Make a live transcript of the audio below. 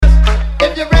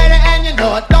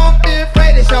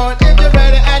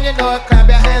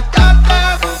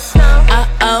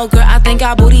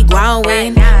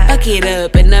it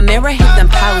up in the mirror, hit them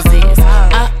poses.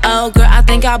 Uh-oh, girl, I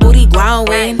think our booty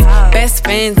growing. Best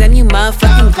friends and you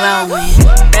motherfucking glowing.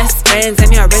 Best friends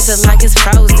and your wrist is like it's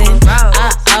frozen.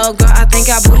 Uh-oh, girl, I think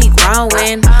our booty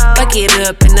growing. Fuck it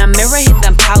up in the mirror, hit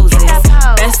them poses.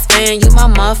 Best friend, you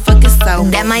my motherfucking soul.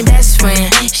 That my best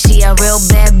friend, she a real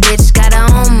bad bitch, got her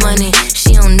own money.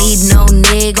 She don't need no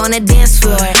nigga on the dance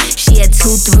floor. She had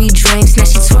 2-3 drinks, now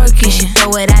she twerking. She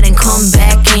throw it out and come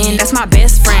back in. That's my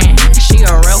best friend. She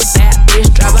a real bad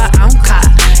bitch, drive her own car.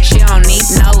 She don't need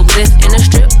no lift in a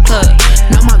strip club.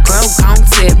 No, my girl gon'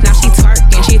 tip. Now she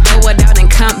twerking, she throw it out and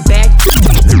come back.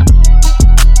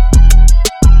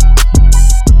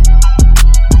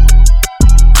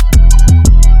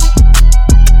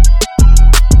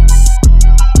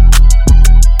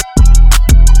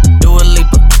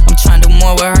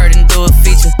 With her than do a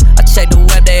feature. I check the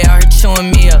web, they out here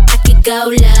chewing me up. I could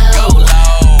go low,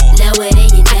 lower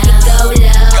than you know. I could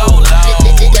go low, lower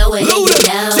than you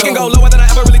know. She can go lower than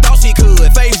I ever really thought she could.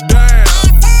 Face down,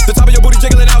 the top of your booty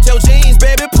jiggling out your jeans,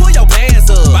 baby. Pull your pants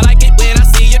up. I like it when I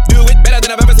see you do it better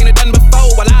than I've ever seen it done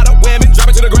before. A lot of women drop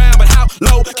it to the ground, but how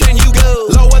low can you go?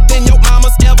 Lower than your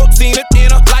mama's ever seen it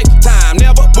in a lifetime.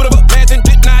 Never would've imagined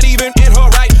it, not even in her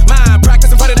right mind.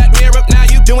 Practice in front of that mirror, now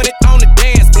you doing it on the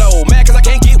dance floor. Mad 'cause I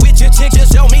can't get with your chick,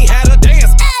 just show me how to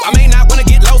dance. I may not wanna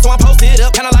get low, so I'm posted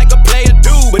up, kinda like a player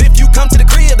do. But if you come to the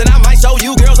crib, then I might show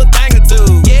you girls a thing or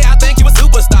two. Yeah, I think you a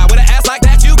superstar. With an ass like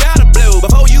that, you gotta blow.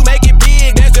 Before you make it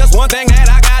big, there's just one thing that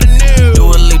I gotta know. Do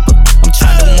a leaper, I'm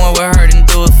trying to do more with her than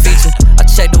do a feature. I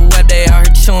check the web, they out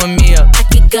here chewing me up. I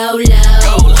could go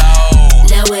low,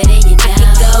 lower than you know. I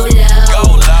could go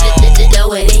low,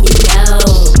 lower than you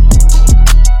know.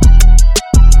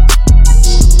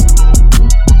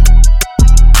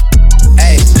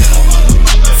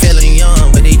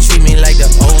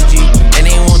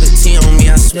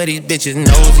 Swear these bitches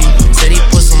nosy. Said he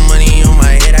put some money on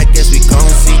my head, I guess we gon'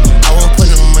 see. I won't put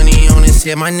no money on his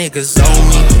head, my niggas owe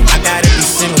me. I gotta be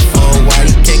single for a while,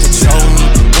 he can't control me.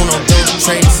 Uno, those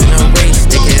traders in a race,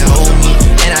 they can't hold me.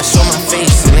 And I show my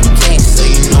face in the case, so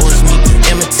you know it's me.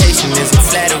 Imitation isn't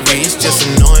flattery, it's just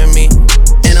annoying me.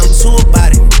 And I'm too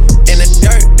about it. And the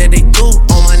dirt that they do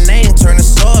on my name turn to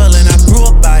soil, and I grew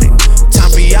about it.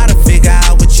 Time for y'all to figure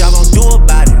out what y'all gon' do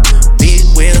about it. Big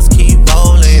wheels keep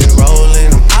rolling, rolling.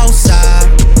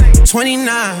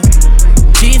 29,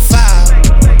 G5,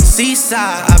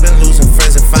 Seaside. I've been losing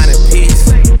friends and finding peace.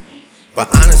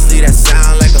 But honestly, that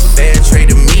sound like a fair trade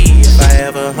to me. If I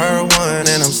ever heard one,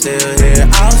 and I'm still here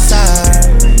outside.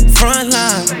 Front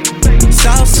line,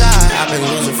 south side. I've been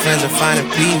losing friends and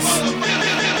finding peace.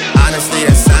 Honestly,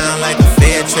 that sound like a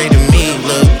fair trade to me.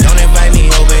 Look, don't invite me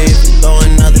over if you throw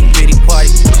another pretty party.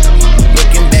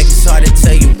 Looking back, it's hard to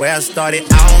tell you where I started.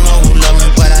 I don't know who loved me,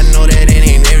 but I know that it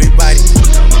ain't everybody.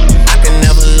 I can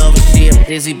never love her, she a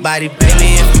busybody.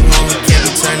 Baby, if you want me, can't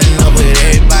be turning up with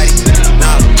everybody.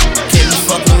 Nah, can't be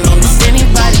fucking on this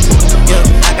anybody. Yeah,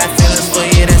 I got feelings for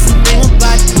you, that's the thing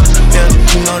about it. Yeah,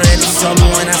 you know that it's trouble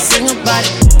when I sing about it.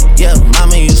 Yeah,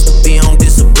 mama used to be on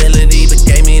disability, but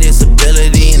gave me this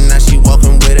ability. And now she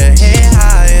walking with her head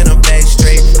high and her back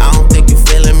straight. I don't think you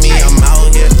feeling me, I'm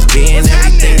out here being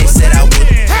everything they said I would.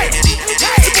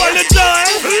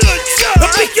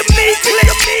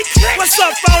 What's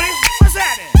up, Phony? What's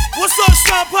happening? What's up,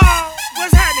 Sean Paul?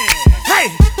 What's happening? Hey,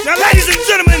 now ladies and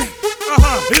gentlemen,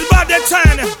 it's about that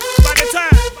time now. About that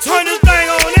time. Turn this thing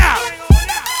on out.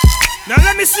 Now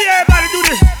let me see everybody do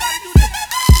this.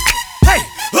 Hey,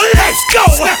 let's go.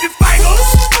 Snap your fingers,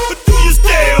 do your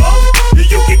step.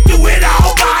 You can do it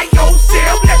all by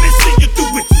yourself. Let me see you do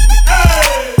it.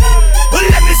 Hey,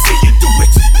 let me see you do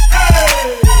it.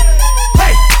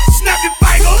 Hey, snap your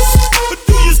fingers,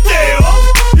 do your step.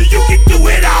 You can do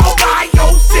it all by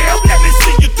yourself. Let me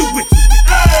see you do it.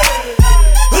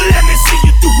 Let me see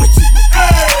you do it.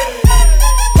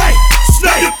 Hey,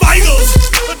 snap your fingers,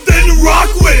 then rock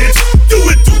with it. Do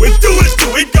it, do it, do it, do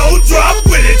it. Go drop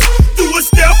with it. Do a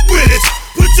step with it.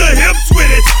 Put your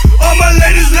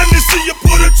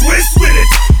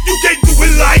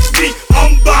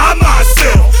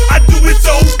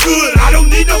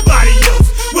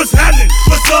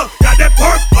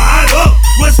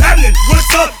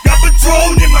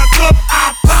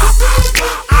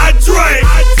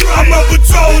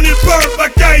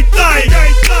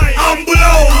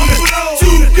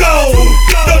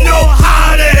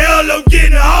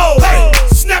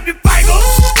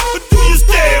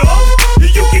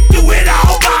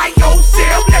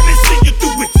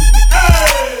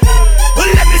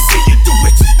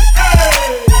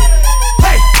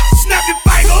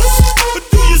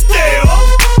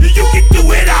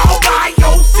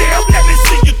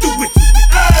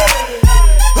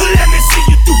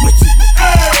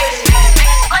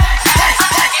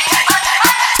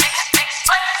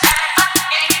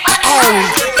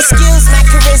Excuse my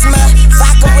charisma,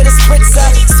 vodka with a spritzer,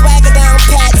 swagger down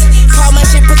pat. Call my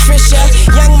shit Patricia,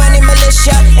 young money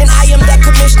militia, and I am the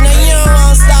commissioner. You don't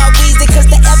want Star Weezy, cause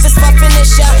the F is for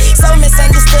finisher. So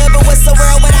misunderstood, but what's the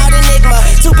world without enigma?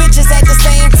 Two bitches at the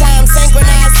same time,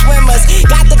 synchronized swimmers.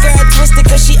 Got the girl twisted,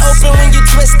 cause she open when you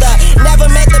twist her. Never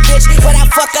met the bitch, but I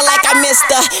fuck her like I missed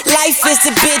her. Life is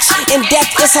the bitch, and death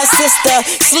is her sister.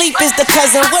 Sleep is the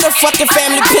cousin, what a fucking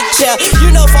family picture. You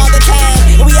know Father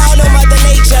Time, and we all know Mother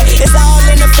Nature. It's all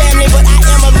in the family, but I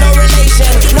am of no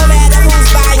relation. No matter who's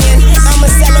buying, I'm a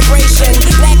celebration.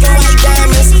 Black and white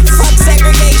diamonds, fuck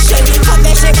segregation. Fuck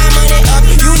that shit, my money up.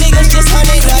 You niggas just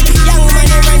hunting up. Young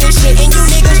money running shit, and you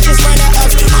niggas just running up.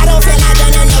 I don't feel I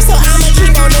done enough, so I'ma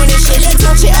keep on doing this shit. Let's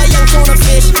touch it, a young tuna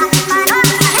fish.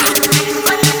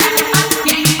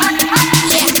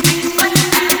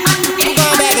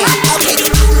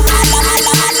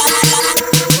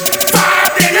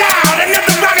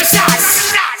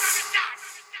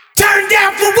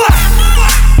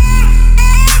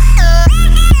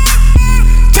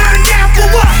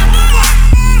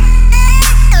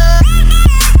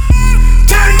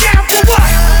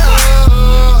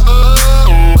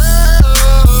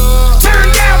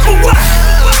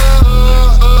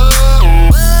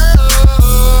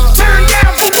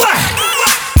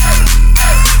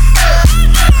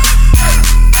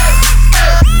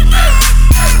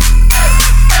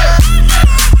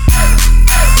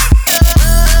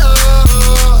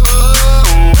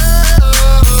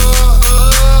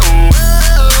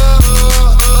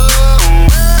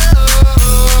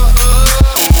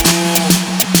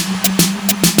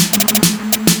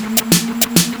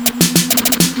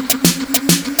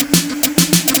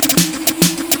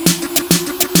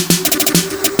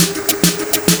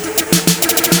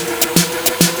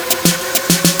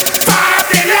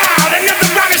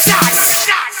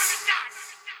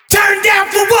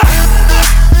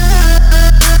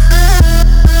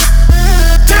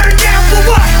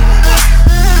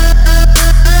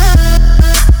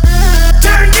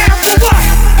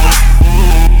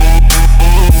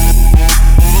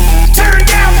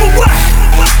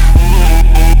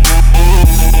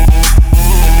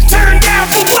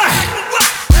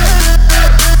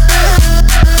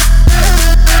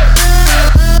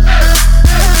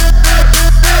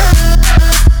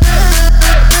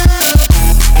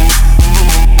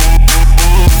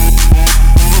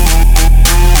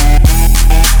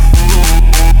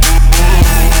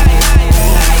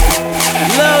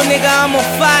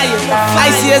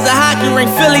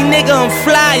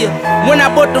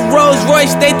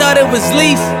 They thought it was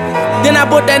lease. Then I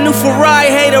bought that new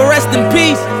Ferrari, hey, to rest in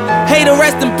peace. Hey, to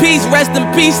rest in peace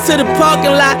to the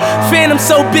parking lot. Phantom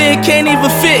so big, can't even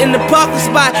fit in the parking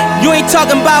spot. You ain't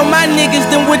talking about my niggas,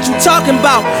 then what you talking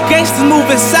about? Gangsters move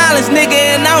in silence, nigga,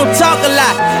 and I don't talk a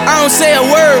lot. I don't say a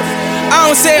word. I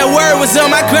don't say a word, was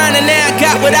on my grind and now I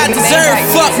got what I deserve.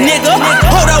 Fuck nigga,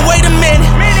 hold up, wait a minute.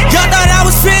 Y'all thought I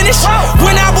was finished?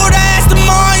 When I bought her ass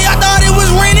tomorrow, y'all thought it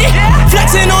was rented?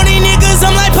 Flexing on these niggas,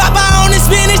 I'm like Papa on the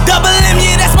spinach. Double M,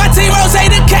 yeah, that's my team. Rose,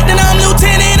 the captain, I'm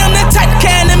lieutenant. I'm the type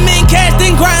can the men cash,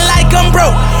 then grind like I'm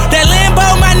broke. That Lambo,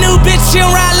 my new bitch, she'll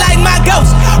ride like my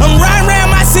ghost. I'm riding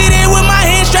around my city with my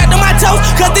hands strapped on my toes.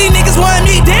 Cause these niggas want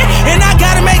me dead, and I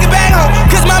gotta make it back home.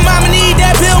 Cause my mama need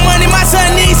that bill money, my son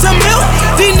needs some milk.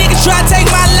 These niggas try to take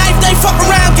my life, they fuck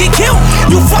around, get killed.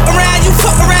 You fuck around, you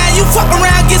fuck around, you fuck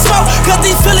around, get smoked. Cause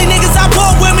these Philly niggas I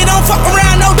bought with me don't fuck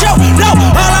around, no joke. No,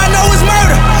 all I know is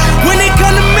murder. When it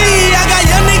come to me, I got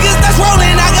young niggas that's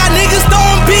rolling. I got niggas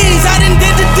throwing bees. I done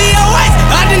did the DOS,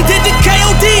 I done did the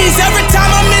KODs. Every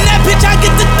time I'm in that bitch, I get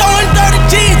to throwing 30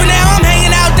 G's. But now I'm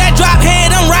hanging out that drop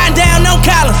head, I'm riding down no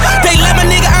collar. They let my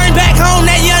nigga earn back home,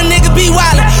 that young nigga be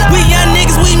wildin'. We young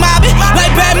niggas, we mobbin',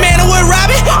 like Batman or with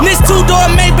Robin. This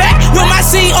two-door Maybach with my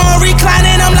seat on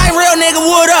reclining. I'm like, real nigga,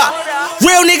 what up?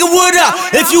 Real nigga, what up?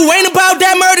 If you ain't about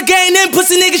that murder game, then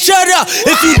pussy nigga, shut up.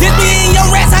 If you dip me in your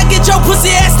ass, I get your pussy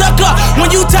ass stuck up.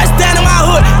 When you touch down in my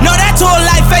hood, no, that tour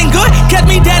life ain't good. Catch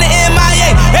me down in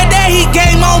MIA, and that heat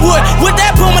game on wood. With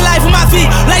that Puma life on my feet,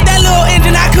 like that little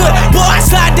engine I could. Boy, I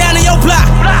slide down in your block,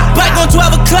 bike on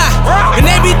 12 o'clock. And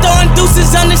they be throwing deuces,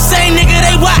 I'm the same nigga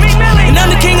they watch. And I'm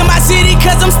the king of my city,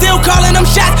 cause I'm still calling them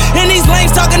shots. And these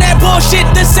lanes talking that bullshit,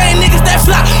 the same niggas that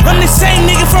flop. I'm the same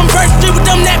nigga from Birch Street with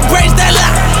them neck braids that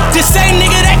lock. The same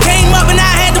nigga that came up and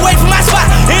I had to wait for my spot.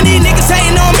 And these niggas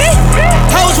hating on me,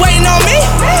 hoes waiting on me.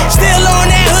 Still on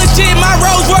that hood shit, my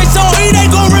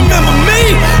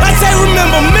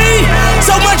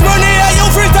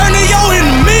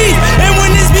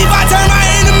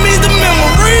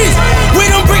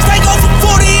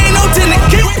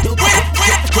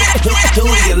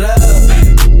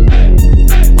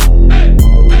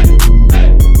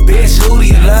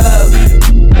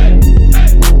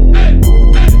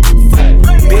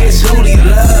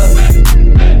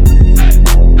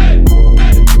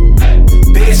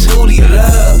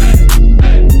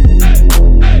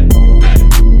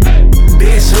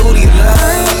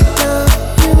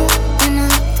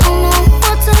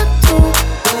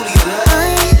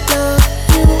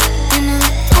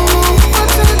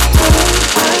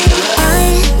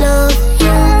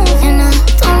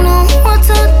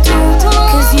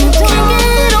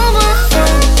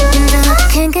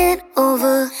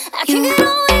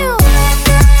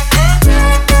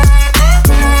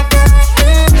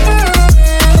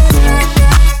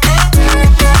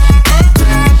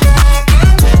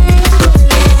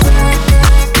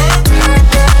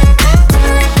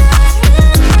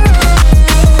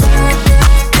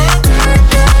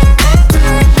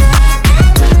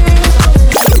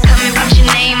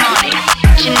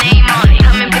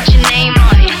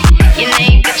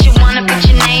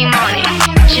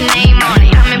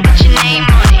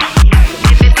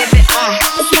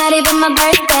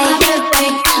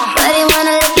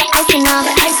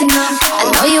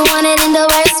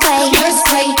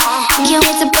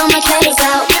throw my cake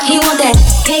out. He want that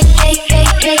cake, cake,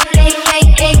 cake, cake, cake,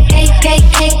 cake, cake, cake,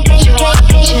 cake, cake,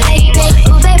 cake, cake.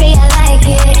 Oh baby, I like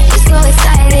it. You're so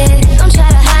excited. Don't try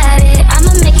to hide it.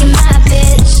 I'ma make you my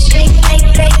bitch. Cake, cake,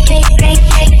 cake, cake, cake,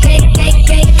 cake, cake, cake,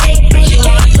 cake, cake,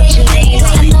 cake.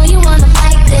 I know you wanna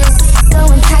like this. So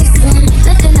enticing.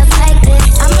 Looking up like this.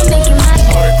 I'ma make you my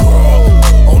bitch.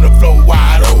 On the floor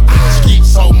wide open. Skeet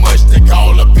so much they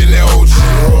call up in the ocean.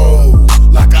 Roll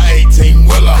like a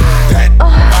 18-wheeler. That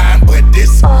fine, but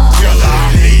this killer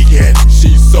leaking.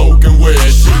 She soaking wet.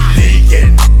 She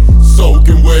leaking.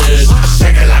 Soaking wet.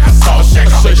 Shake it like a salt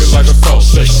shaker. Shake it like a salt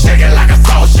shaker. Shake it like a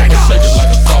salt shaker. Shake it like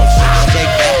a salt shaker.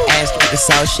 Shake that ass like a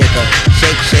salt shaker.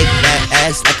 Shake, shake that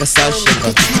ass like a salt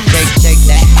shaker. Shake, shake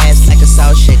that ass like a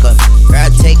salt shaker. Girl,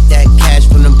 take that cash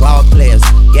from them ball players.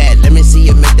 Yeah, let me see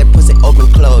you make that pussy open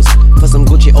close. Put some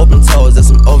Gucci open toes and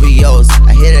some OVOs.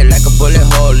 I hit it like a bullet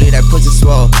hole, leave that pussy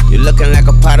swole. You looking like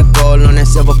a pot of gold on that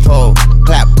silver pole.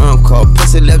 Clap, encore,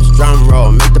 pussy lips, drum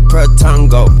roll. Make the pearl tongue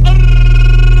go.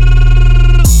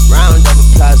 Round of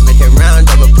applause, make it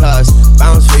round of applause.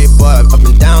 Bounce for your boy, up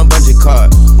and down, bungee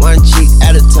cord. One cheek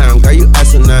at a time, girl, you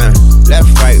asinine.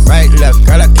 Left, right, left,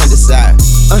 girl, I can't decide.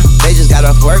 They just got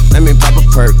off work, let me pop a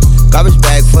perk. Garbage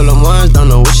bag full of ones, don't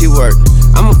know where she work.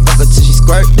 I'ma fuck her till she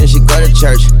squirt, then she go to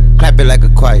church. Clap it like a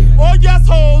choir. Oh yes,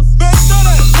 hoes. They do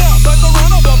that, clap like the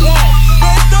run of a ball.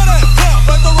 They do that, clap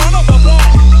like the run of a ball.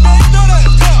 They do that,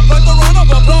 clap like the run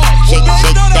of a ball. Shake,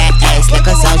 shake that ass like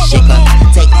a salt shaker.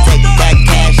 Take that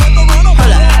cash.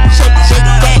 Pull up, shake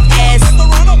that ass.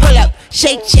 Pull up,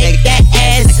 shake that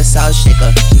ass like a salt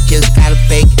shaker. She just got a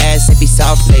fake ass, it be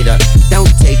soft later.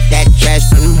 Don't take that trash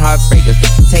from them heartbreakers.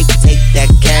 Take that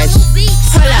cash.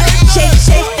 Pull up, shake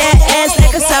that ass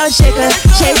like a salt shaker.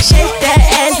 Shake that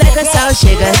ass like a salt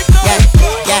shaker. Yeah,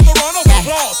 yeah, yeah.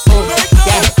 Ooh,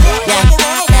 yeah, yeah, yeah.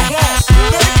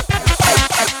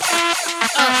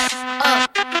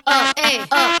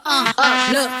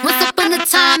 Look, once upon a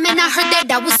time, and I heard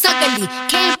that I was ugly.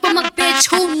 Came from a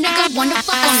bitch who nigga wanna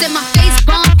fuck. I said my face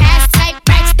bomb, ass tight,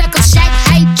 rack stuck on shack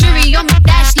height, jury on my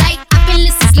flashlight. I've been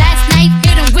listening last night,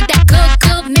 hit him with that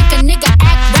good, make a nigga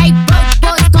act right. Broke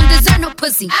boys don't deserve no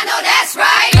pussy. I know that's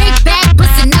right. Big bag,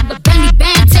 bustin' out the belly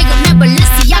band, take a man,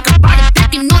 Balenciaga brought it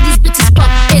back, and all these bitches fuck.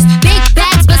 It's big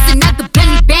bags, bustin' out the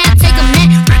belly band, take a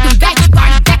man, rockin' back,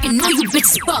 brought it back, and all you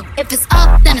bitches fuck. If it's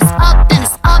up, then it's up, then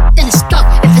it's up, then it's stuck.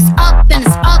 If it's up, then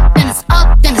it's up, then it's up,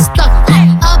 then it's stuck.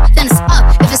 Up, then it's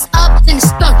up. If it's up, then it's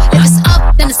stuck. If it's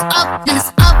up, then it's up, then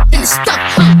it's up, then it's stuck.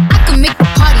 I can make the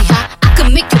party hot. I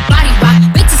can make your body rock.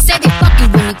 Bitches say they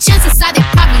fucking with me. Chances are they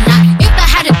probably not. If I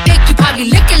had a dick, you probably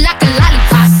lick it like a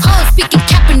lollipop. Hoes speaking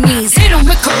Japanese, hit 'em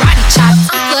with karate chops.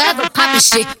 I'm forever popping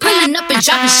shit, pulling up and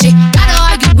dropping shit. Gotta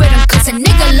argue with 'em 'cause a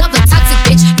nigga love a toxic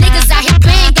bitch. Niggas out here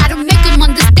playing, gotta make 'em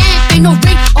understand. Ain't no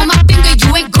ring on my finger, you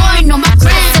ain't going on my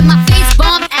gram. Said my face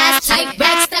bomb, ass tight,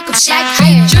 rack stuck up shack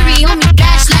height, jury on me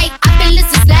flashlight. I've been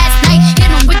listening last night,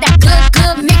 hit 'em with that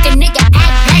good, make a nigga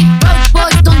act right. Broke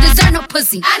boys don't deserve no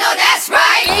pussy. I know that's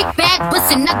right. Big bag,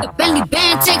 bustin' out the belly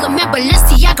band, take a man,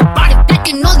 Balenciaga brought it back,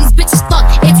 and all these bitches fuck.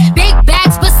 It's big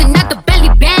bags, bustin' out the belly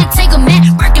band, take a man,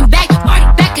 working back, brought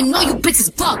it back, and all you bitches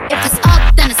fuck. If it's up,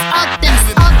 then it's up, then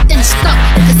it's up, then it's stuck.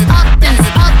 If it's up, then it's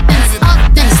up, then it's up,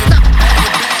 then it's stuck.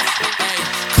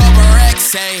 Couple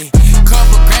racks, ayy.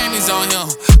 Couple Grammys on him.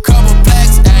 Couple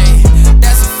plaques, ayy.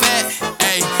 That's a fact,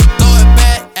 ayy. Throw it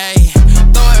back, ayy.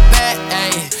 Throw it back,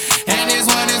 ayy. And this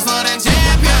one is for the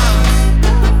champion.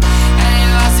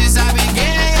 Ain't lost since I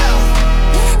began, yo.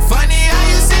 Funny how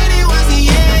you said it was the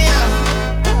year, yo.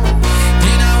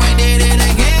 Then I went did it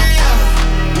again, yo.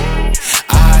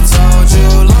 I told you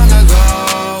long ago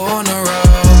on the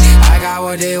road, I got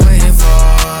what they waiting for.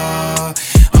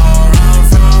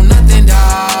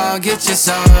 Get your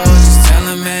soul, just tell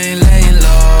him I ain't laying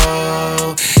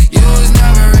low. You was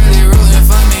never really rooting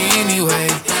for me anyway.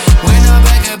 When I'm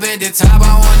back up at the top,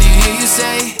 I wanna hear you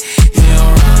say, you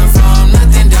don't run from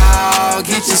nothing, dawg.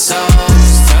 Get your soul,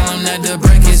 just tell him that the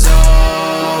break is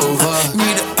over.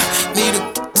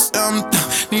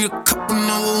 Need a couple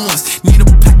number ones. Need a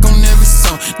pack on every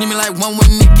song. Need me like one with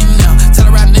Nicki now. Tell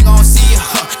a rap nigga I don't see ya,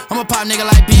 I'm a pop nigga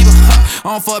like Bieber, I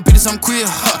don't fuck bitches, I'm queer,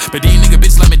 but these nigga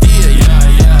bitches like me dear,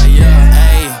 yeah,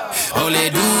 ayy. Oh,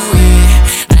 let do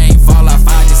it. I ain't fall off,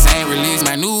 I just ain't release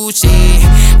my new shit.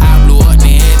 I blew up,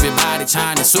 man, everybody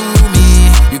tryna sue me.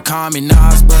 You call me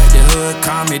Nas, but the hood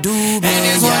call me Doobie. And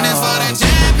this one is for the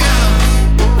champion.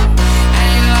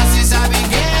 Ain't lost since I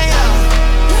began, yo.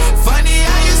 Funny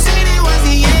how you said it was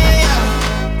the year, yo.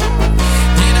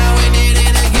 Then I went did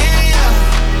it again, yo.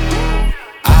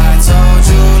 I told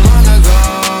you long ago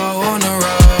on the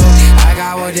road, I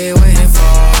got what they waiting for.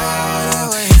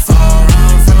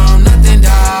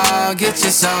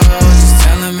 your soul. Just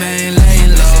tell him I ain't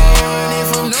laying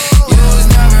low. You was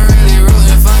never really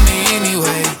rooting for me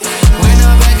anyway. When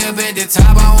I'm back up at the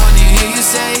top, I wanna hear you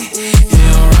say, you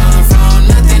don't run from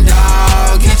nothing,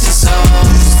 dawg. Get your soul.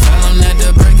 Just tell him that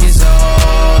the break is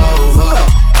over.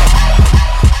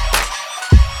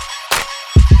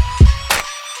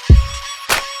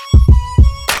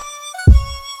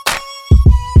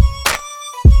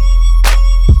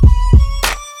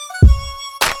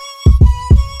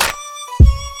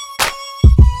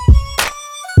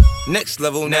 Next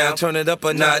level now, turn it up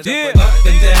a notch. Yeah. Up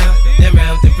and down, and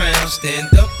round and round.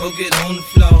 Stand up or get on the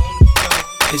floor.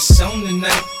 It's on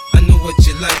tonight. I know what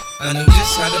you like. I know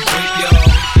just how to break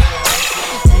y'all.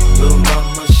 Little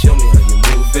mama, show me how you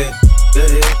move it. Go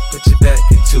ahead, put your back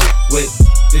into it.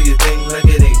 Do your thing like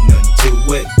it ain't nothing to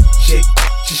it. Shake,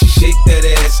 shake that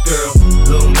ass, girl.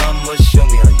 Little mama, show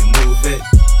me how you move it.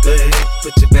 Go ahead,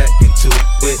 put your back into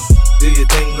it. Do your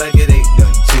thing like it ain't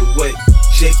nothing to it.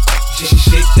 Shake,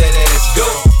 shake that ass.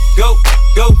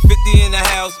 Go, 50 in the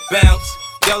house, bounce.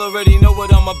 Y'all already know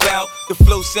what I'm about. The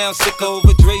flow sounds sicker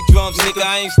over Dre drums, nigga.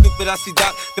 I ain't stupid, I see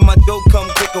Doc, then my dough come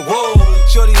quicker. Whoa,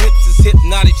 shorty hips is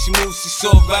hypnotic, she moves, she's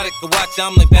so erotic. To watch,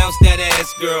 I'm like bounce that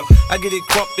ass, girl. I get it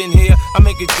crump in here, I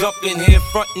make it jump in here,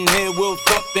 front in here, we'll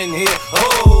thump in here.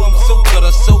 Oh, I'm so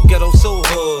gutter, so ghetto, so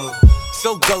hood.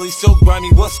 So gully, so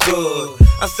grimy, what's good?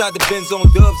 Outside the Benz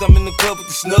on dubs, I'm in the club with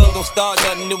the snug. Don't start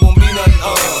nothing, it won't be nothing,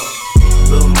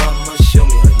 Little mama, show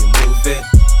me how you move it.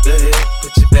 Go ahead,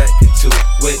 put your back into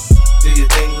it. Do your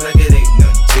thing like it ain't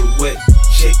nothing to it.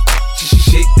 Shake,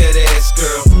 shake that ass,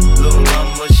 girl. Little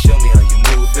mama, show me how you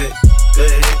move it. Go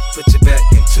ahead, put your back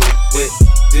into it.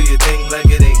 Do your thing like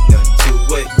it ain't nothing to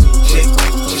it. Shake,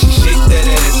 shake that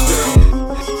ass, girl.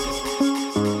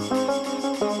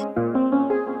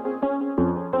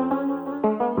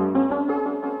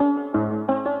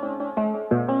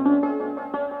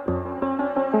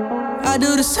 I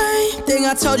do the same thing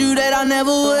I told you that I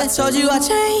never would. I told you I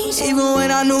changed, even when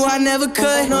I knew I never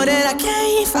could. Know that I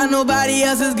can't find nobody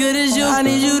else as good as you. I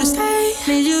need you to stay,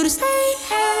 need you to stay.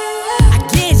 I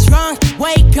get drunk,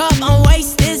 wake up, I'm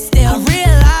wasted still. I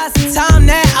realize the time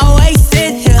that I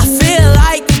wasted here. I feel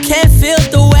like you can't feel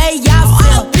the way I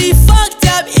feel. I'll be fucked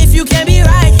up if you can't be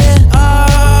right here.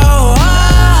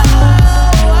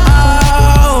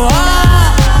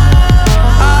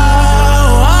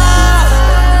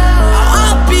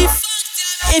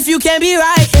 If you can't be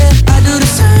right, yeah. I do the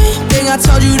same thing I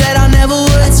told you that I never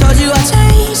would. I told you I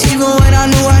changed, even when I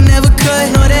knew I never could.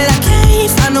 Know that I can't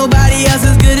find nobody else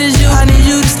as good as you. I need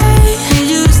you to stay,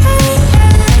 need you to stay.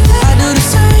 I do the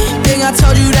same thing I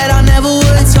told you that I never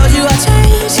would. I told you I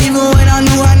changed, even when I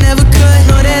knew I never could.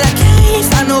 Know that I can't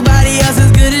find nobody else as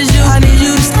good as you. I need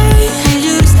you to stay, need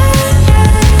you to stay.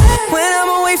 When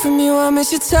I'm away from you, I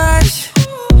miss your touch.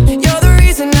 You're the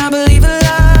reason I believe in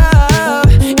love.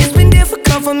 It's been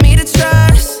difficult for me to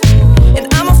trust, and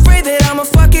I'm afraid that I'ma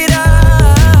fuck it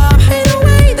up. Ain't no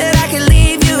way that I can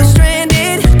leave you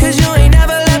stranded, cause you ain't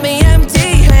never left me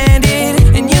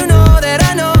empty-handed. And you know that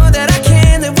I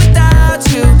can't live without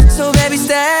you. So baby,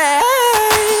 stay.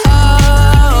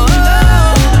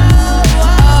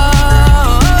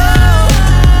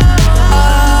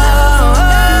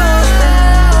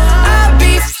 I'll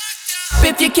be f***ed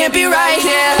if you can't be right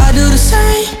here. I do the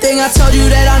same thing I told you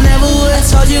that I never would. I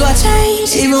told you I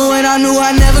changed, even when I knew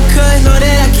I never could. Know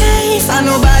that I can't find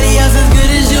nobody else as good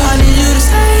as you. I need you to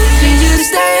stay, need you to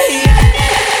stay.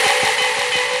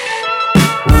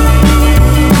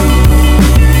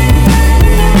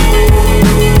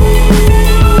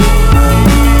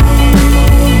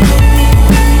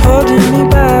 Holding me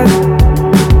back,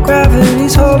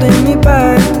 gravity's holding me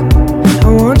back. I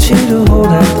want you to hold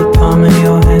out the palm of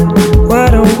your hand. Why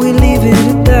don't we leave it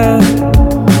at that?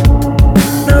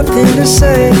 Nothing to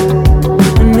say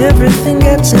when everything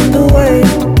gets in the way.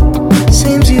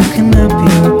 Seems you cannot be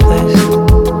replaced,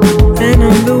 and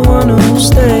I'm the one who'll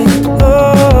stay.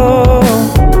 Oh,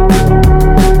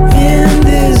 in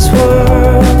this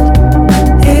world,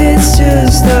 it's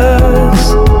just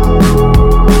us.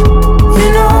 You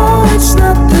know it's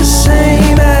not the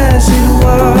same as it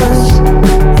was.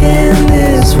 In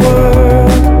this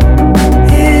world,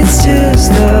 it's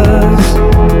just us.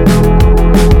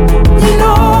 You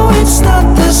know it's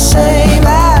not the same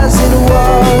as it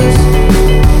was.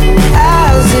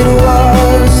 As it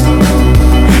was.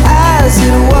 As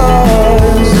it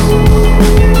was.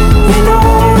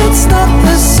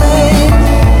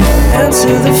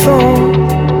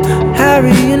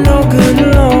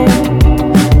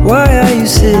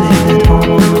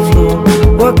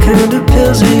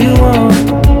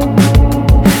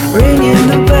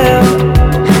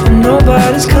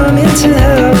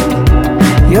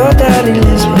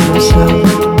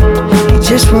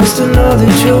 wants to know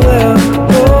that you're well.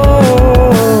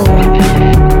 Oh,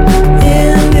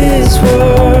 in this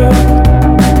world,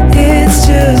 it's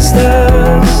just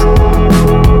us.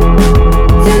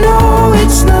 You know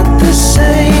it's not the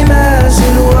same as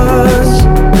it was.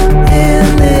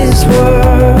 In this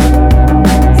world,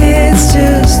 it's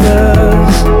just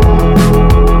us.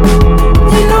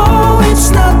 You know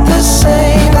it's not the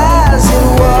same as it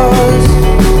was.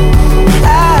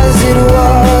 As it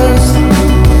was.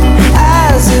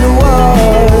 As it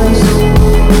was.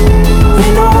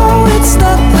 You know it's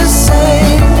not the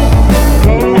same.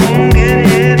 Go home, get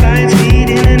headlines, feed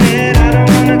internet. I don't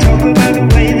wanna talk about the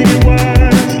way that it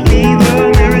was. Leave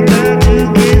America, 2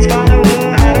 kids, follow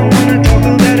her. I don't wanna talk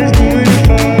about us doing it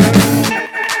for.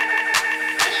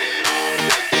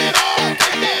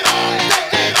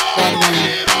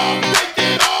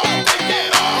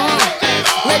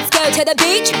 Let's go to the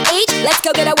beach, eat, let's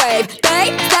go get a wave. They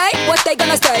say what they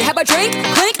gonna say. Have a drink,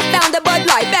 clink, found a Bud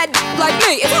Light. Bad like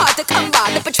me, it's hard to come by.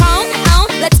 The Patron,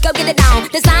 let's go get it down.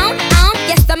 The sound,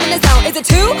 yes I'm in the zone. Is it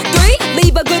 2, 3?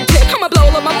 Leave a good tip. I'ma blow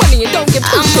all my money and don't give 2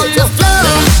 I'm shits. on the floor.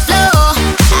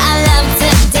 I love to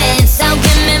dance, so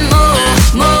give me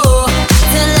more,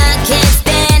 till I can't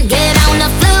stand. Get on the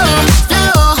floor,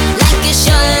 like it's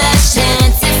your last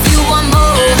chance. If you want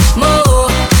more,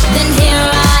 then here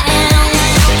I am.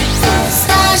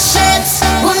 Starships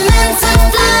were meant to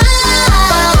fly.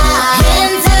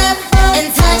 Hands up and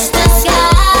touch the sky.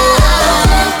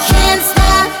 Can't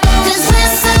stop 'cause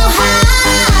we're so high.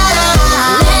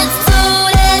 Let's do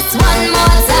this one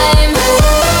more time.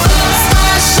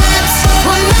 Starships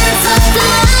were meant to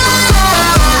fly.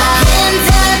 Hands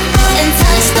up and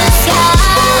touch the sky.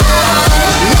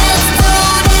 Let's do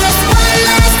this one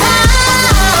last time.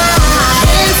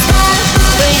 Can't stop.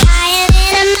 We're higher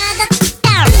than a mother.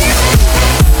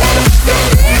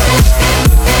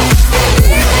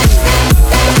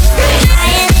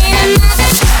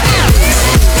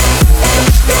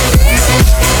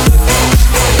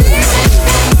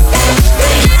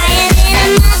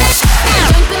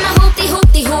 Jump in my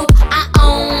hoopty-hoop, I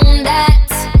own that.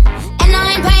 And I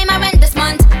ain't paying my rent this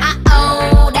month, I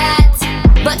owe that.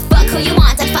 But fuck who you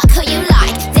want and fuck who you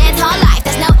like. Dance all life,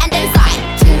 there's no end in sight.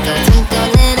 Twinkle, twinkle,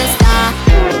 little star.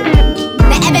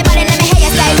 Now everybody let me hear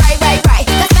you say right.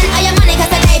 Go spend all your money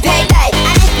 'cause today payday.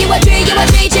 And if you a G, you a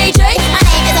G. My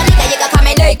name is Anika, you can call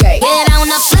me Nikki. Get on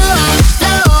the floor,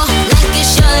 like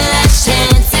it's your last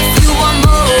chance. If you want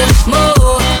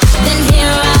more, then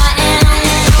here I am.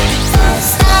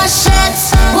 Starships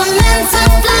were meant to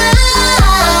fly.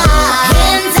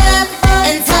 Hands up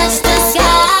and touch the sky.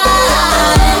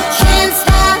 Can't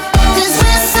stop 'cause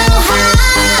we're so high.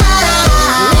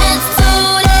 Let's do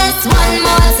this one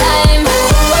more time.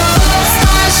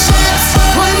 Starships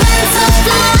were meant to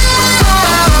fly.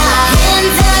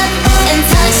 Hands up and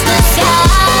touch the sky.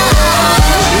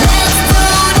 Let's do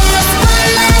this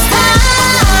one last time.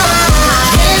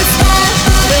 Can't stop.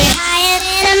 We're higher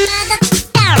than a mother.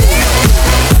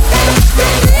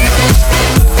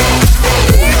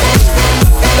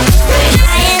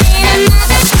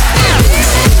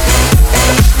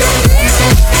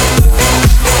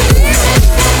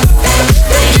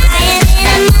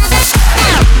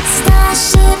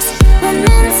 Starships were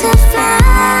meant to fly.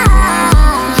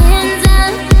 Hands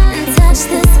up and touch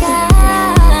the sky.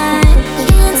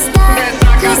 Can't stop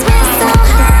 'cause we're so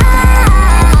high.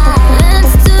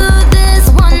 Let's do this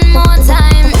one more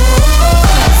time.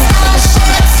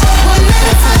 Starships were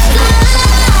meant to fly.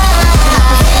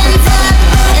 Hands up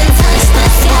and touch the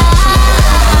sky.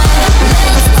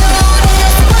 Let's do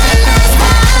this one last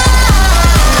time.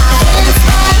 Can't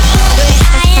stop. We're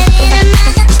higher than a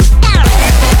mother.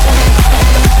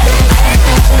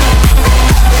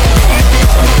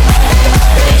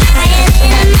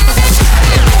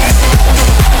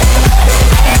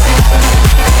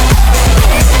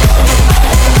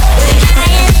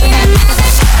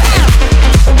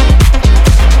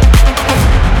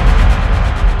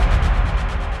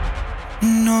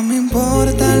 No me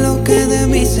importa lo que de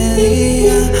mí se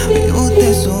diga. Vive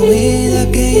usted su vida,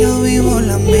 que yo vivo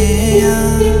la mía.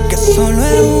 Que solo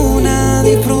es una,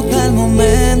 disfruta el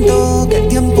momento. Que el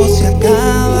tiempo se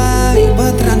acaba y para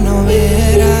atrás no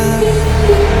verás.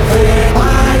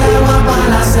 Vaya agua pa'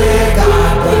 la seca,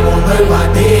 todo el mundo en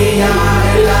patilla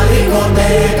en la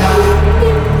discoteca.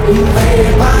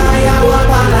 Vaya agua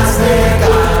pa' la seca,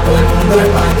 todo el mundo en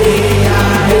patilla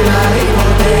en la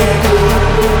discoteca.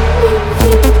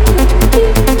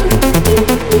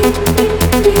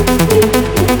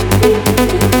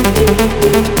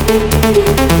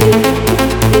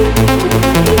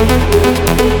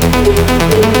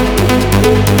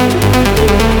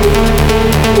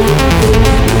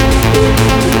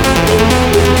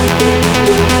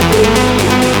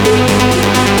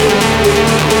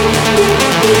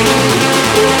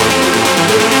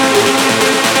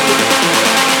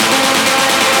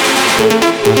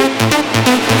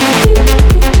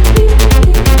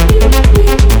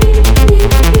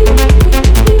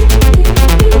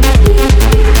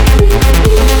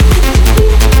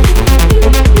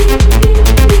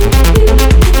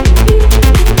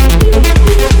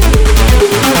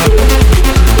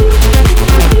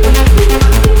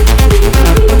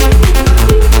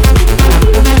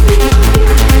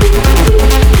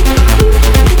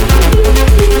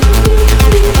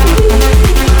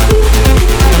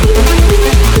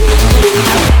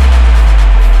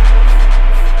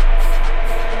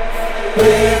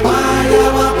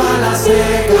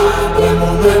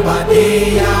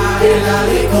 la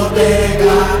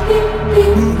discoteca.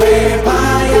 Pepa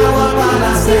y agua para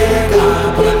la seca.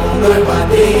 Todo el mundo en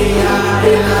patilla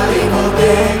en la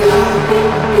discoteca.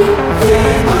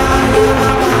 Pepa y agua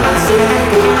para la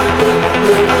seca. Todo el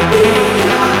mundo en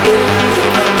patilla en la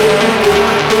discoteca.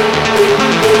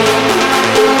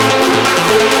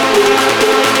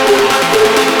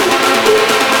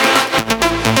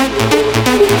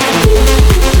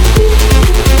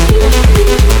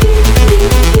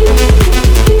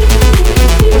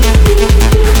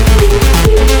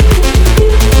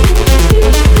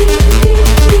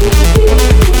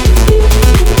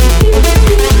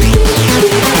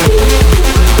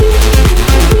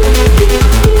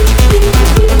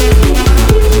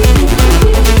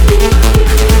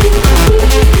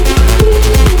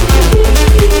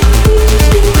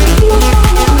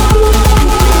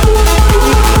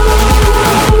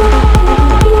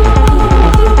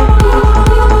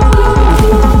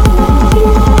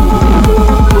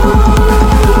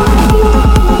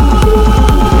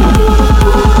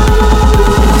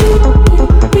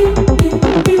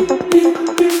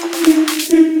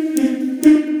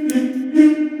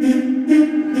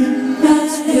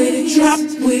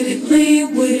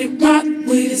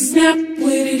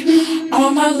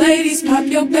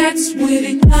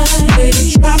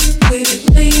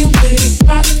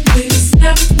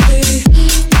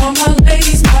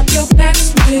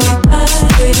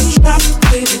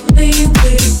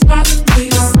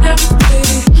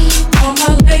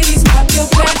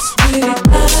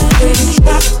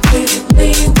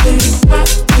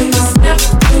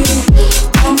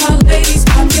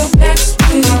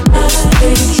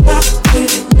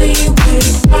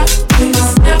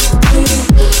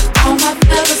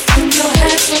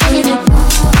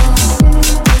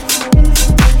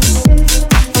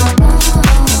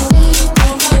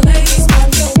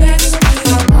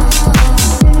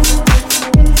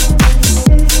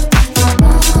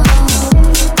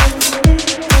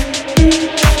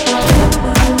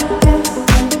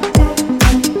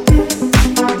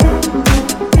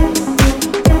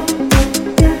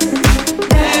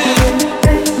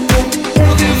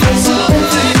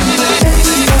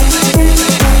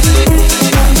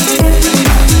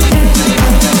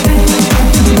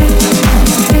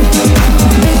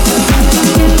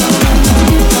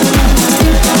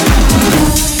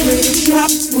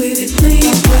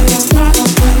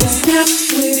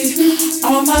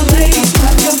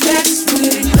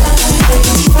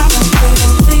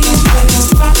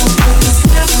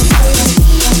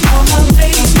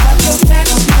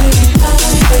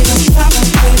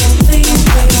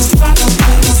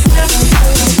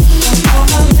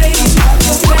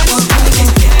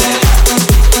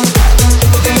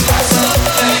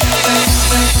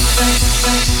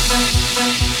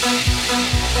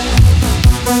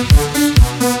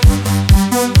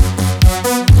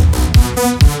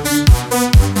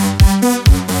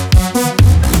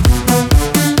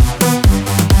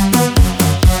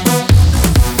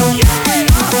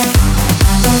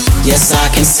 Yes, I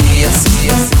can see her.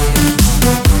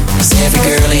 'Cause every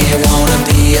girl here wanna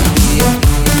be her.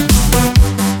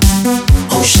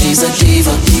 Oh, she's a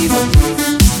diva.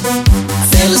 I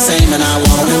feel the same and I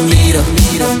wanna meet her.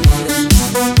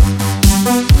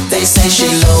 They say she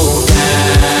low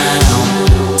down.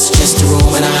 It's just a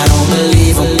room and I don't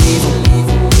believe them.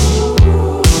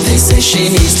 They say she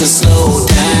needs to slow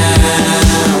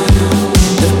down.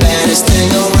 The baddest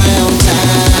thing around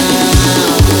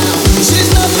town. She's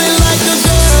nothing like a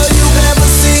girl you've ever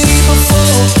seen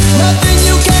before. Nothing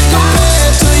you can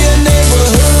compare to your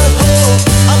neighborhood.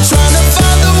 I'm trying to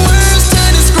find the words to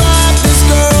describe this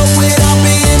girl without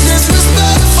being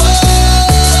disrespectful.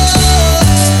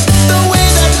 The way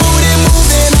that booty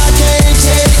moving, I can't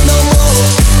take no more.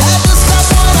 Have to stop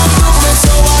what I'm doing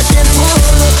so I can pull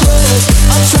her close.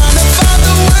 I'm trying to find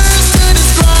the words to describe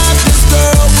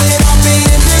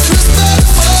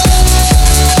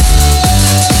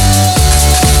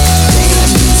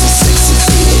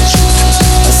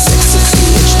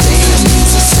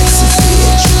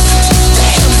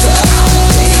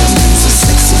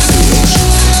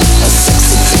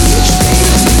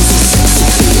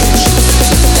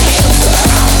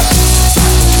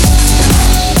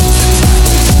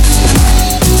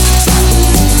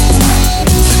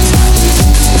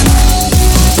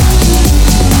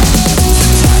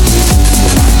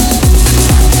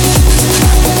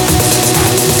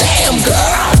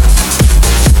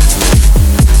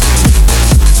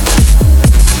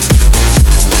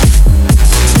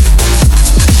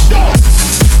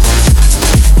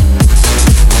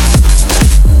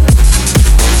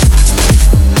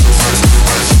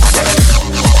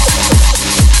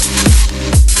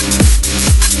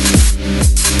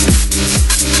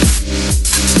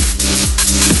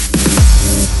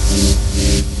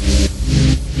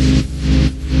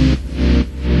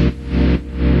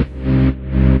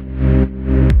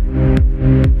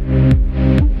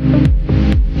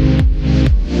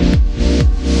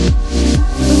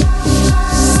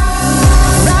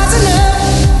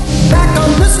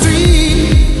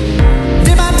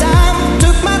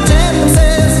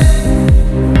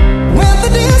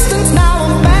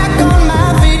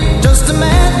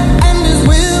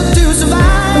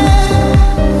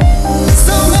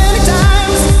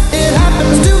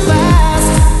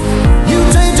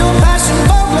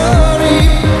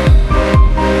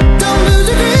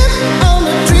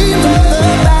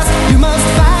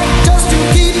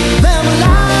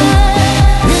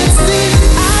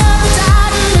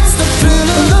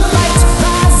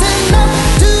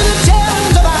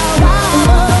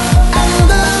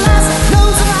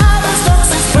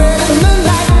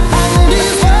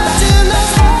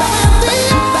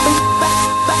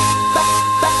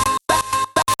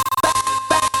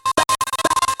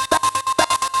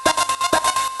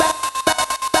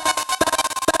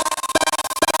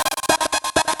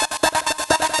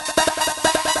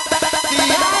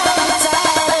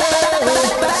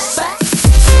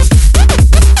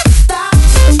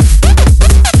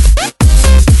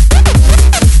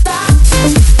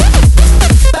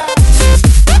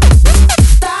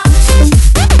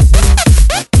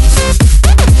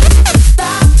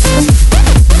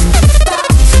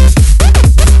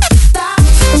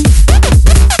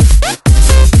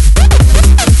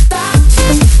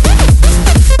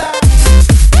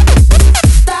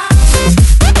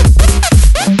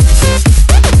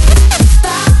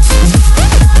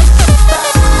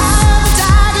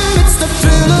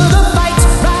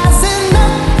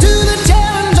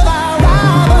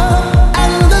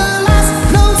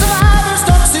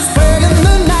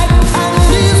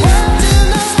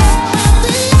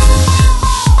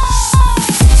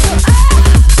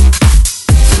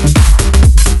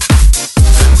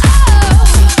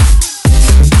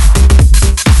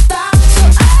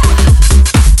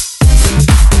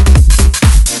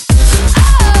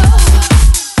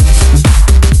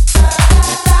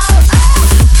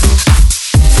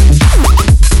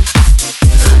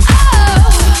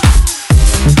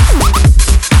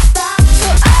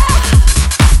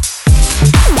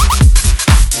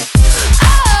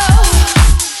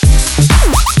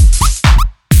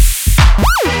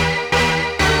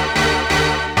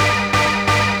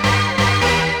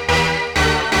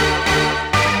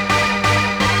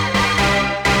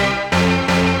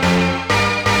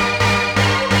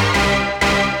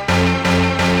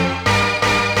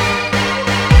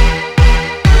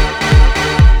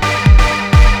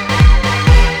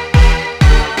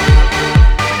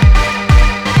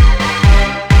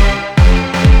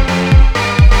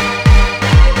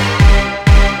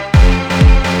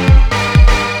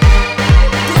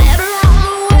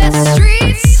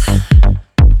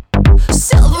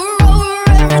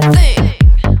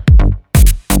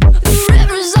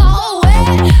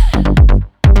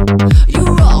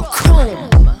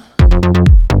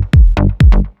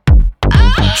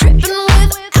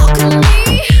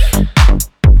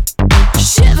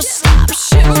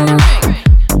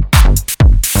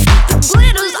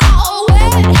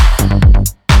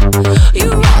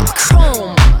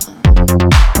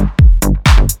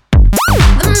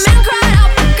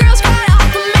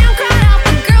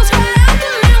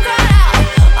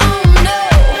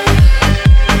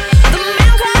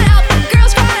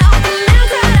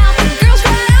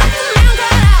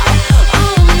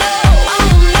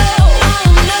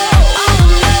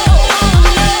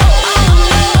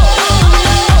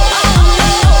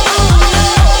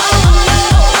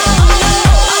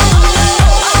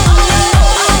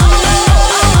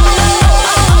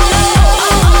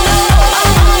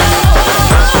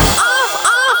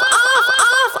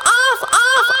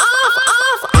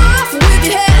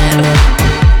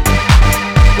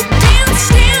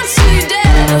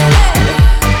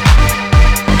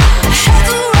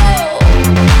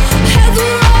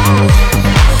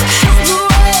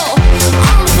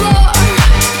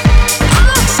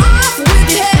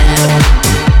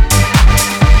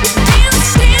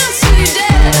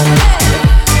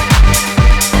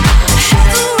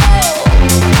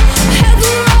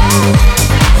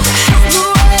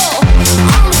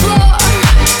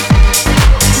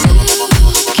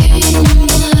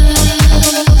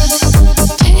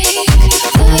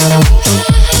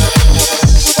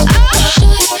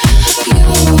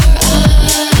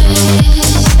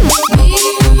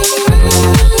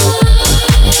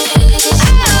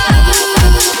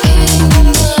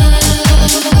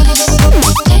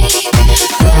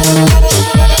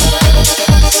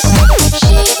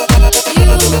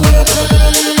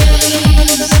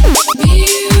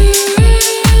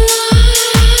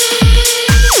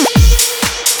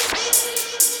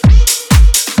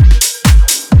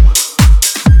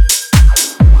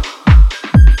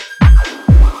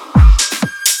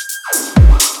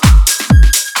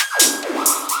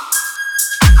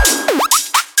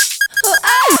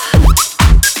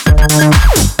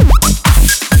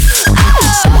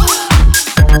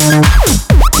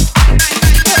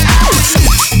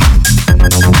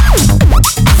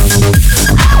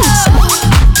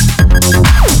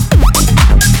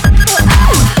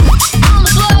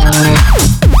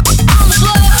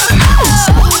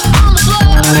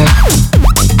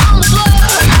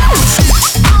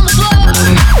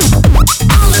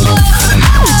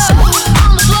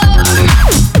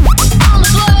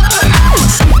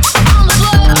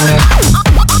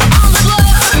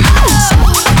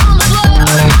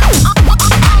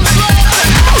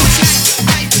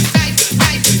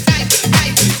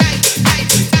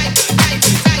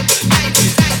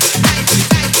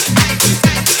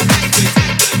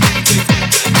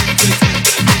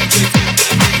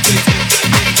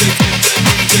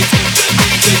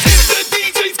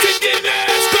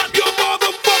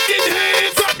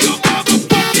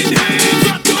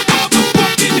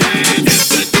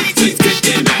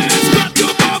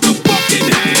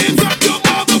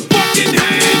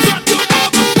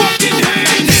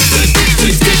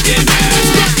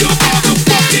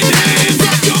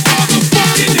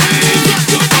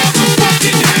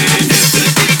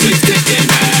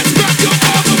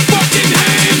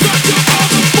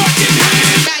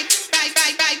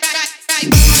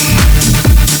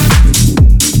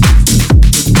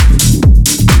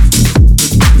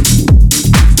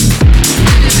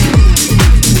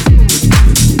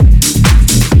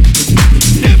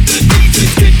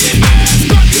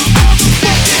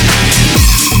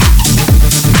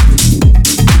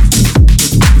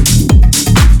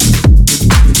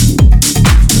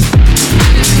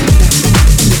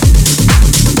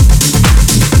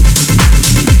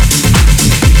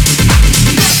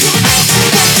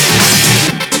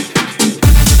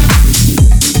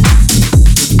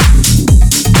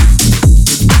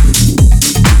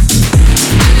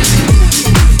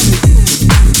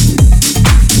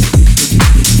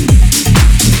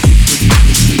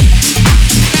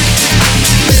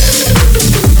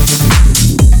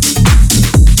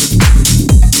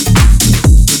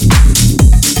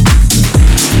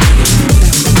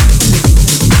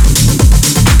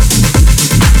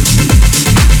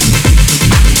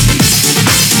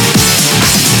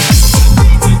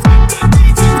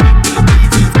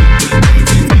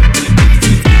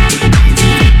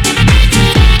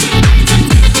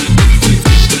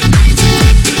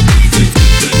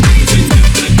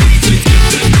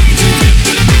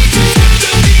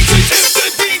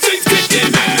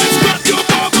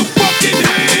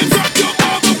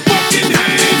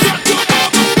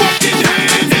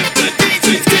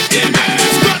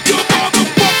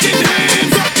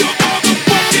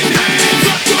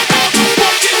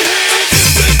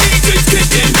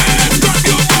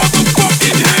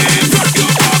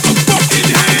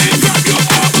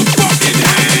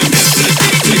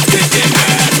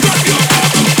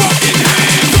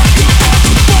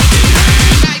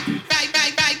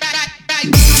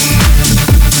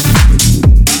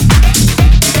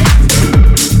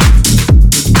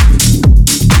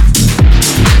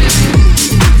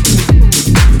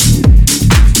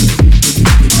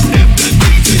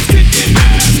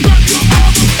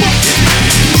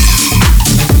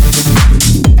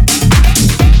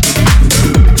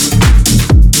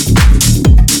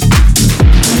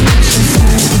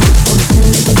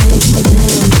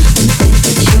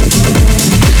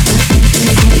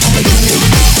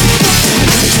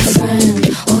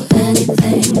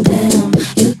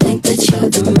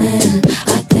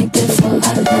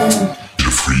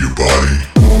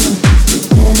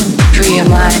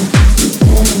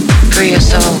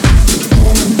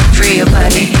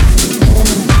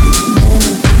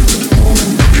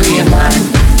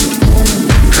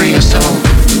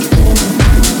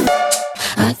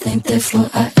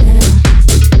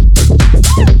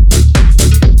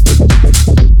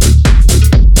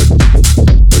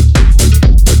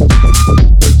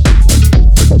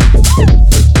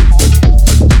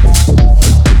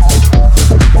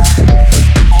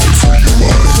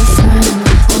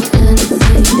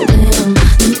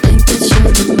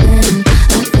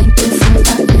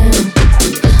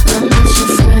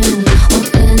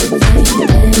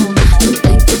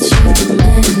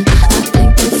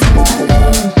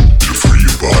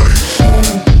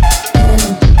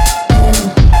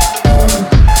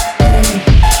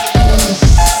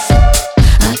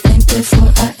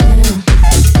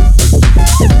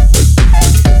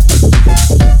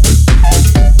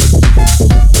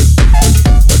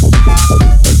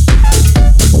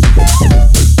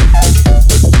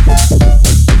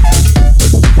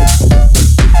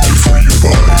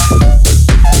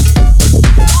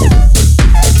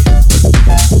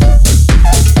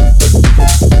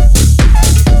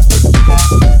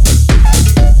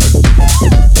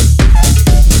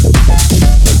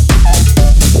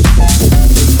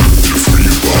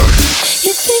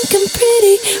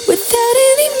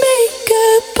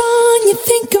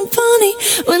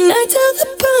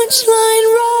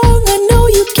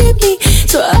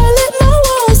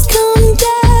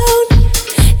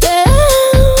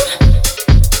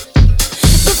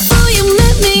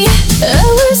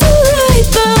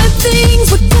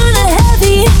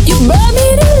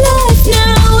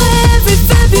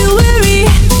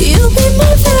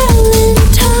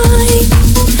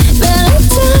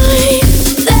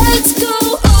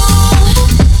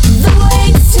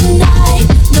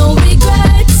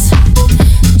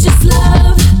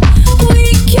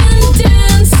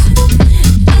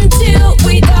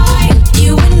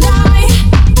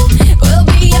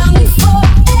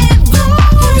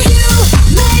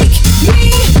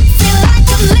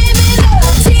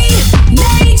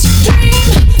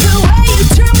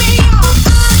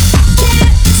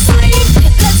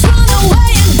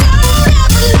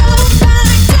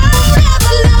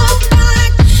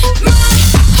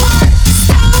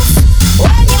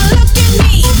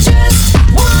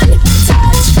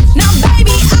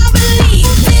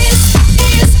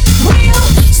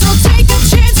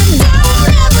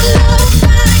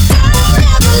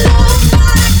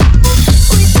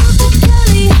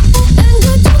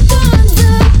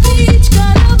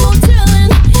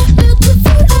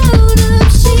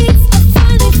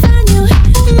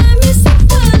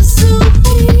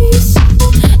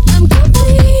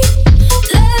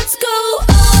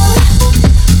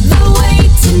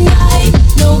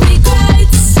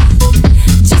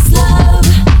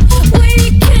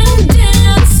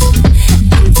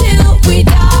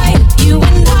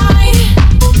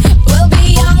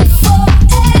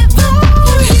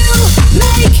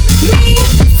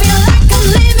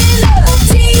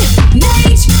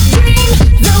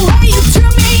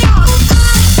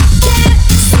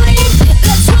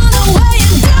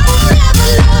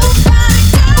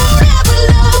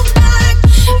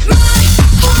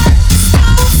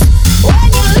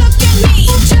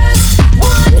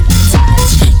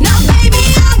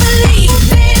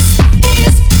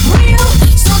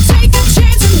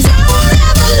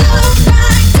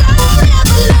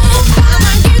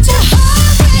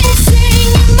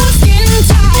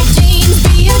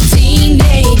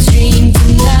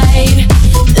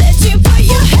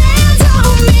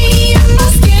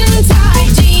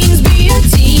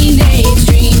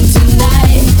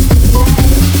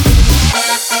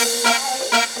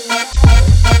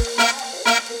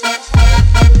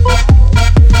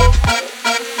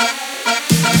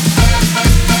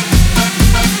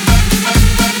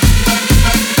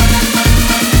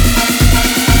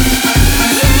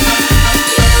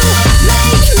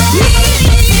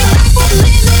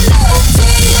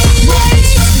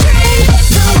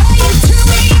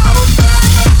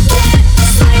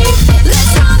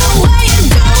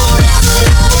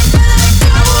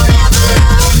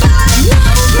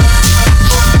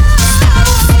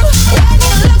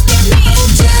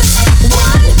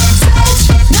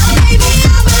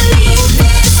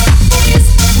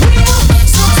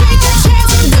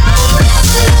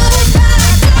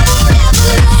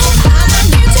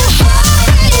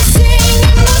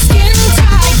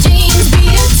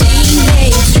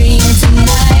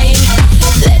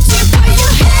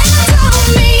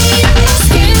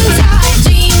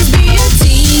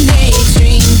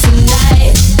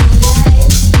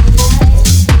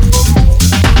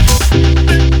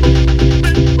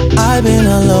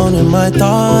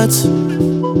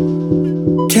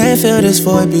Can't feel this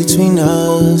void between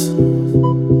us.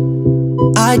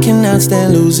 I cannot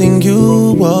stand losing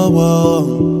you. Whoa, whoa.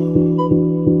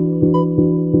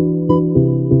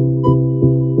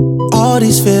 All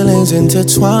these feelings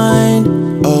intertwined.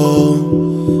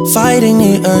 Oh, fighting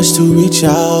the urge to reach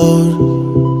out.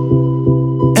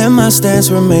 And my stance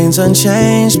remains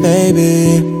unchanged,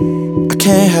 baby. I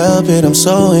can't help it, I'm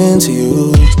so into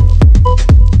you.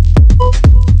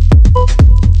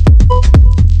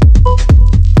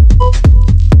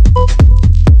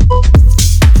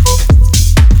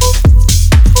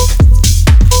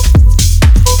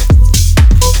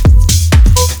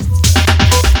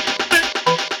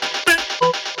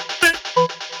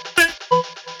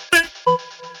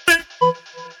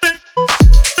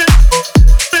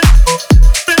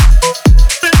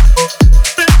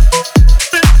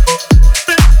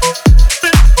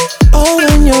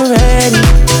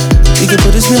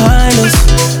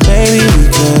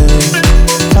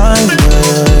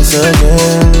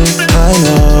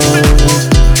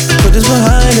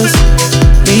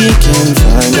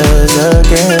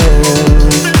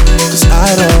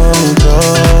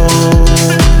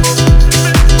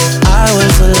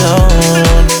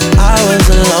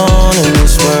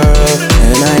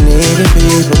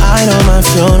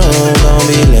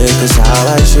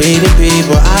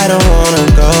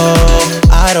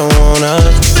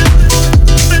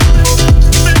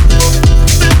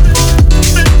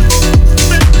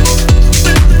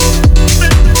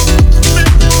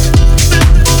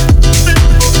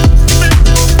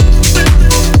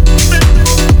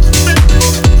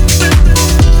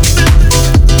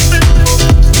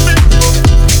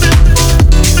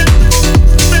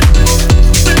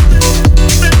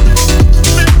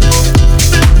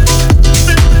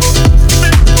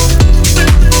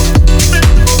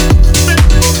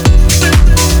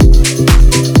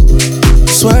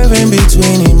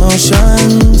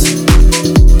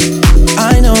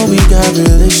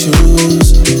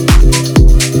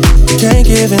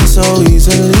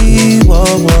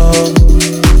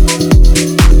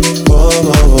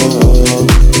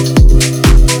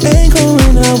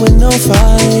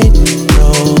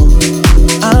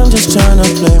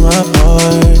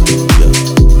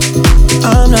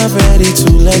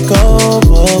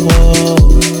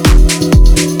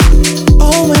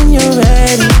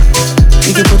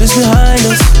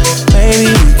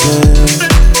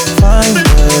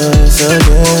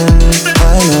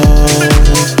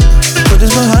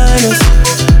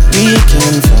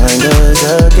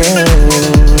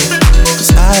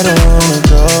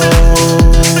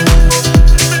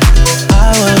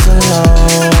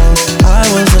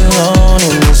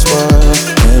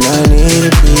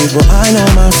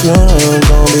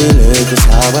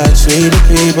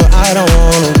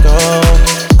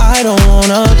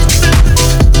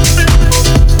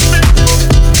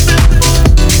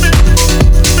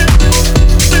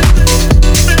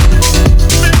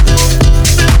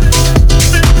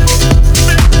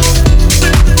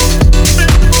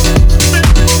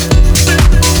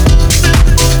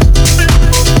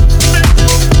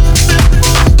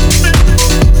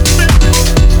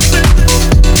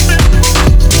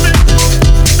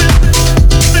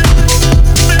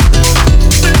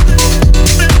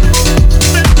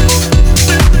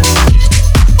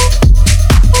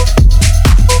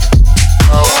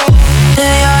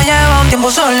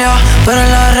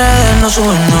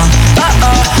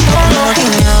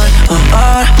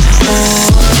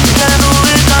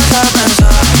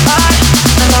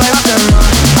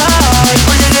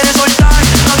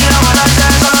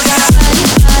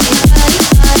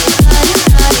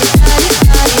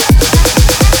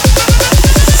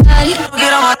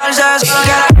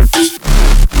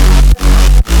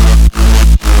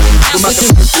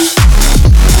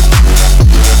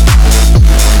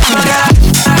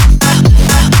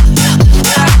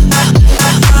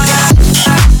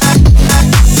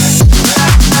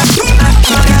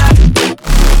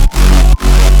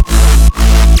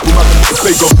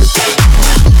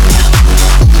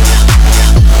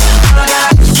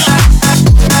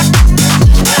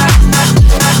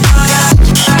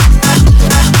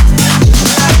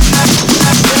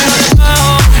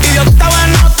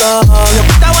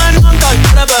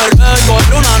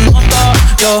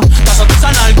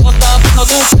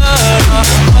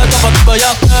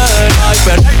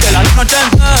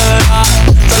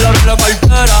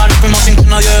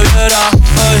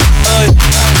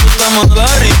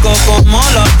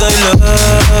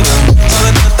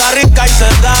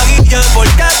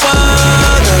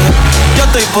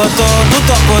 Puesto, tú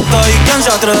estás puesto y quién se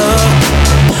atreve.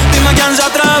 Dime quién se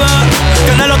atreve.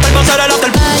 Que en el hotel va a ser el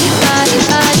hotel. Party, party,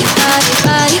 party, party,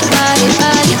 party, party,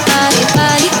 party,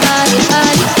 party, party,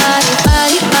 party, party.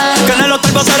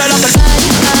 pasar el after.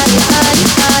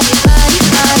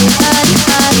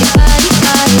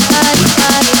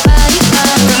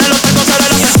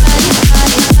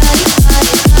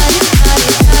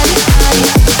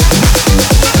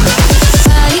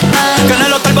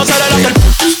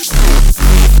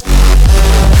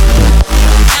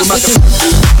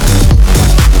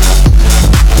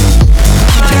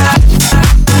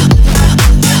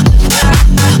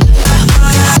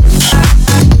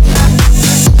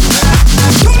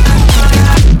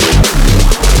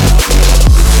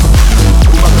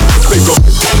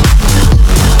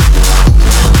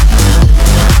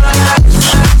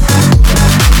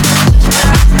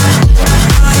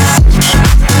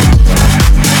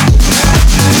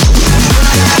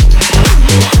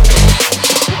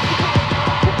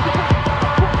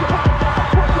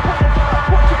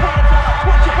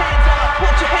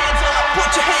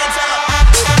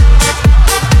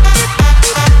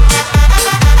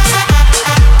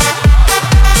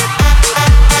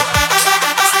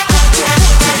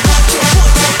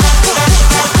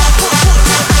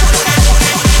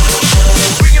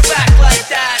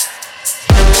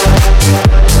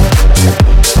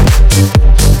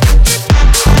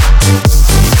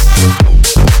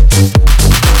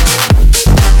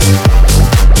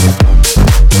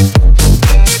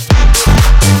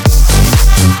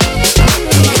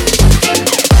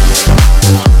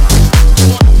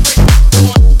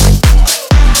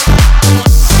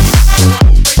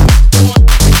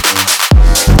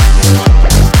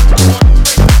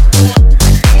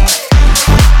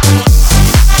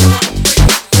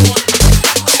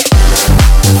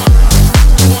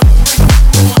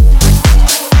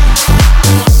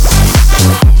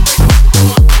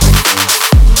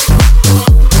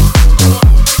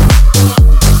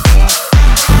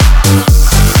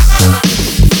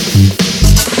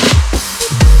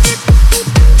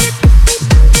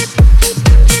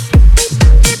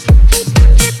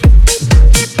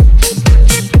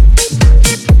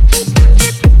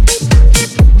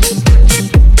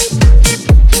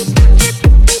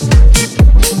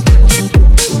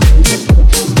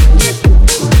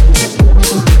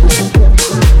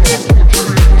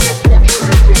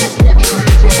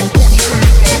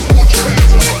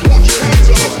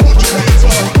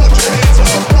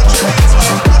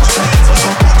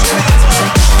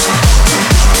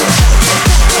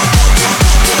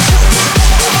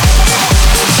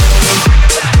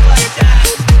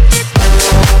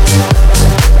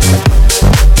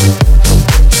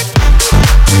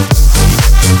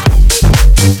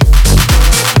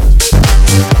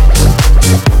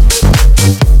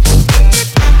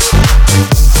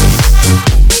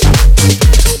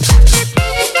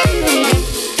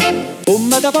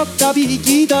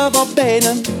 picchita va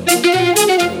bene.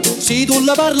 Se tu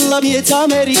la parla miezza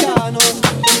americano,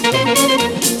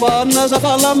 quando si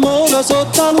fa l'amore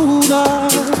sotto la luna,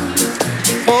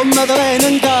 come te viene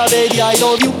in capo di I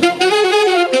love you.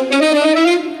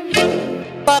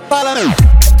 Papà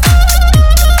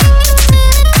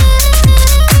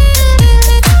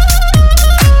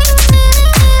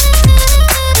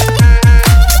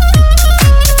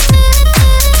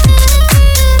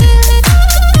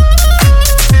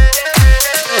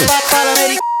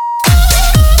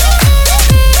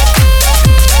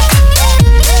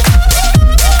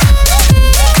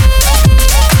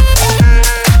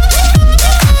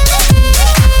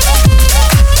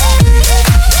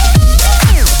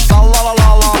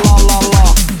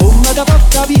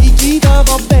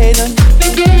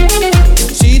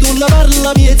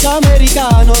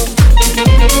americano,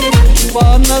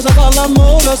 quando si fa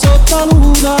l'amore sotto la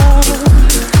luna,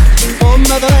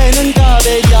 come te viene in capo di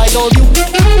I love you.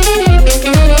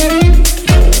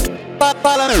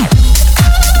 Papà la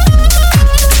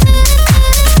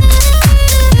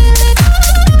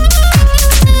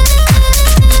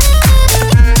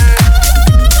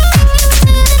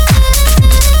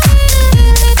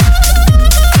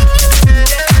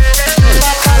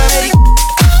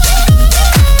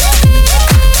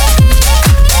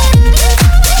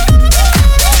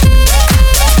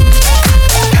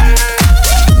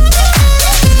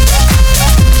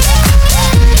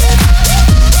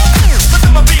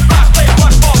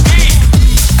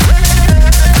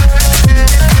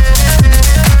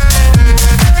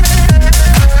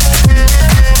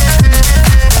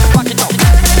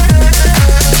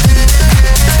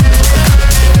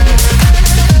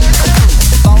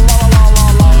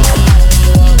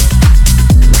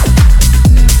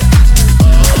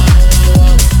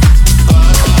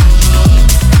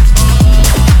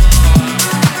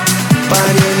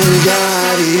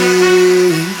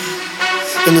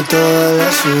toda la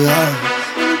ciudad.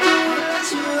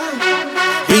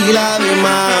 Pígila mi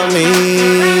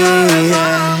mami,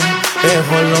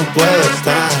 mejor no puedo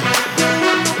estar.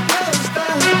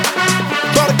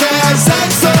 Porque hay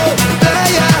sexo,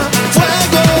 playa,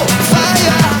 fuego,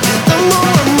 falla. Estamos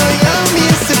en Miami,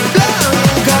 ese plan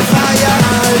nunca falla.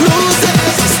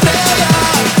 Luces,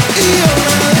 estrellas y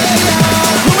una de ellas.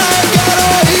 No me quiero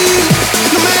ir,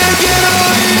 no me quiero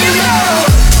ir, no.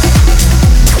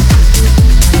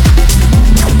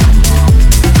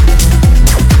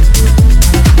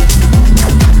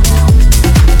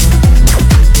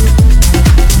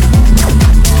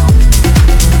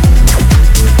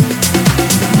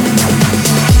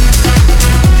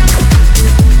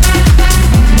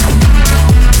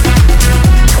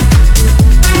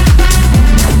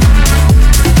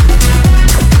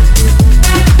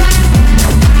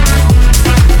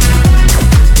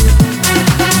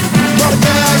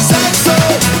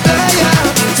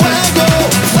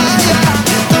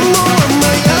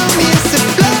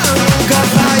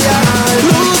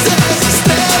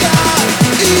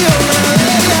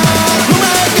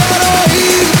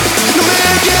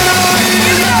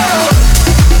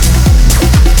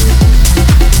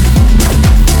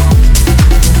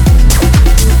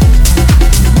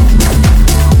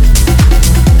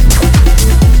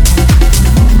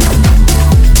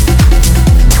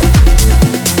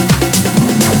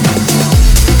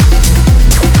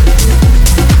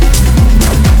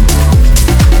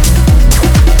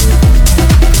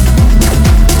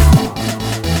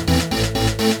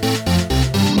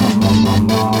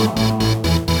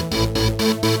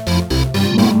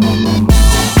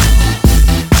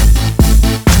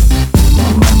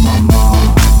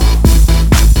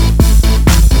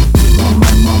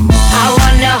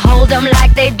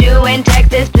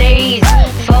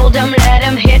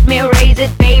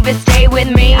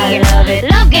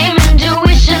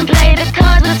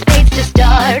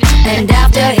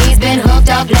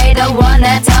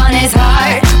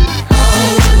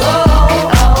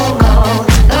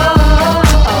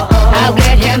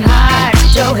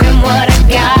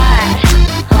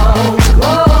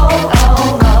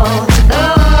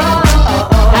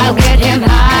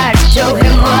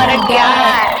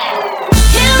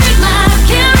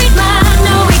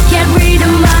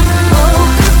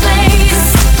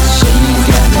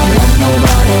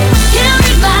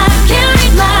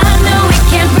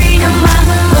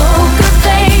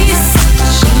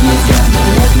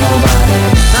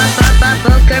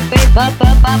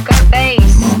 Poker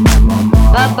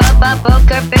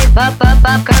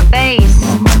face,